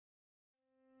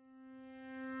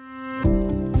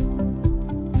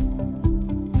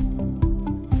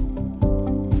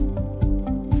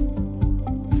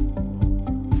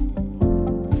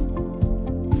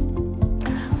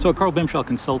So at Karl Bimshas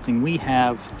Consulting, we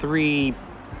have three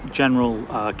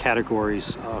general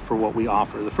categories for what we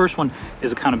offer. The first one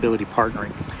is accountability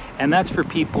partnering, and that's for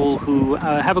people who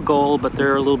have a goal but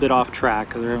they're a little bit off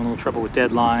track, they're having a little trouble with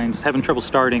deadlines, having trouble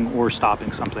starting or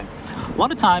stopping something. A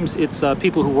lot of times it's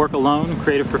people who work alone,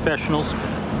 creative professionals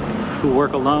who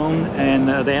work alone,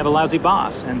 and they have a lousy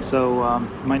boss, and so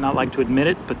you might not like to admit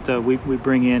it, but we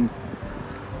bring in,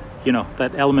 you know,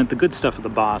 that element, the good stuff of the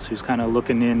boss, who's kind of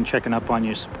looking in, checking up on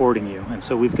you, supporting you. And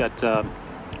so we've got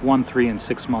 1, 3, and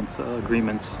 6 month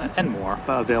agreements and more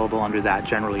available under that,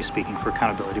 generally speaking, for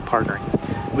accountability partnering.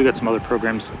 We've got some other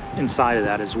programs inside of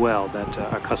that as well that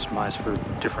are customized for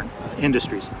different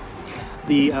industries.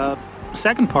 The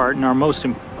second part, and our most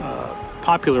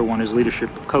popular one, is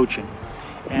leadership coaching.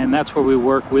 And that's where we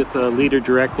work with a leader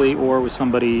directly or with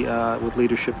somebody with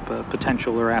leadership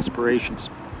potential or aspirations.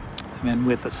 And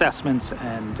with assessments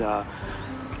and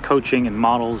coaching and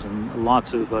models and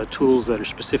lots of tools that are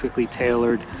specifically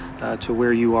tailored to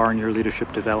where you are in your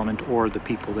leadership development or the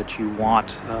people that you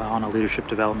want on a leadership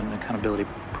development and accountability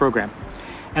program.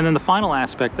 And then the final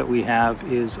aspect that we have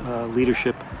is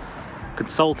leadership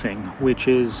consulting, which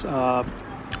is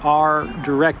our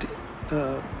direct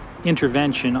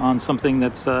intervention on something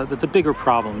that's a bigger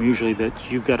problem. Usually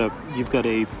that you've got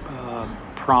a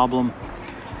problem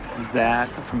that,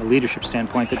 from a leadership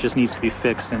standpoint, that just needs to be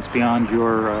fixed, and it's beyond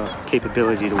your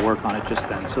capability to work on it just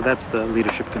then. So that's the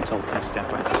leadership consulting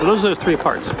standpoint. So those are the three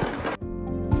parts.